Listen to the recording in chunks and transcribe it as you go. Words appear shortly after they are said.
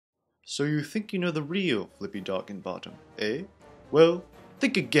So you think you know the real Flippy Bottom, eh? Well,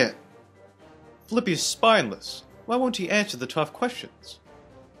 think again. Flippy's spineless. Why won't he answer the tough questions?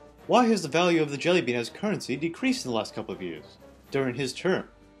 Why has the value of the jelly bean as currency decreased in the last couple of years, during his term?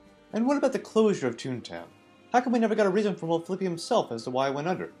 And what about the closure of Toontown? How come we never got a reason from old Flippy himself as to why it went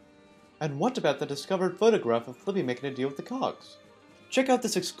under? And what about the discovered photograph of Flippy making a deal with the Cogs? Check out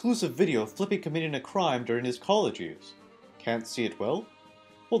this exclusive video of Flippy committing a crime during his college years. Can't see it well?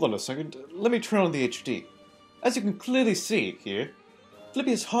 Hold on a second, let me turn on the HD. As you can clearly see here,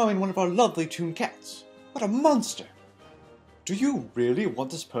 Flippy is harming one of our lovely Toon cats. What a monster! Do you really want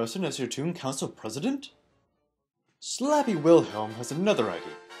this person as your Toon Council president? Slappy Wilhelm has another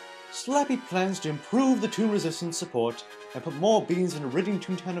idea. Slappy plans to improve the Toon resistance support and put more beans in ridding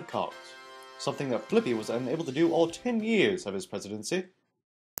Toontown of Cogs, something that Flippy was unable to do all 10 years of his presidency.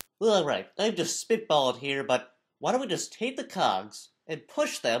 Alright, I've just spitballed here, but why don't we just take the Cogs and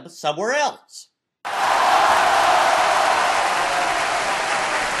push them somewhere else?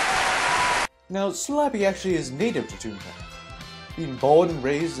 Now, Slappy actually is native to Toontown, being born and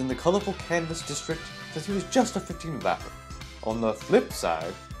raised in the colorful Canvas district since he was just a 15-lapper. On the flip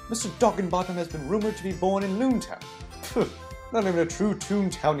side, Mr. Bottom has been rumored to be born in Loontown. Not even a true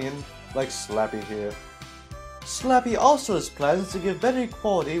Toontownian like Slappy here. Slappy also has plans to give better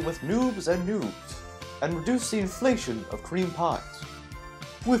equality with noobs and reduce the inflation of cream pies.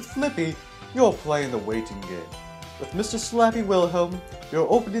 With Flippy, you're playing the waiting game. With Mr. Slappy Wilhelm, you're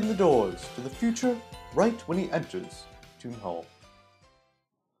opening the doors to the future right when he enters Toon Hall.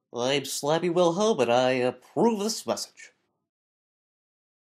 I'm Slappy Wilhelm, and I approve this message.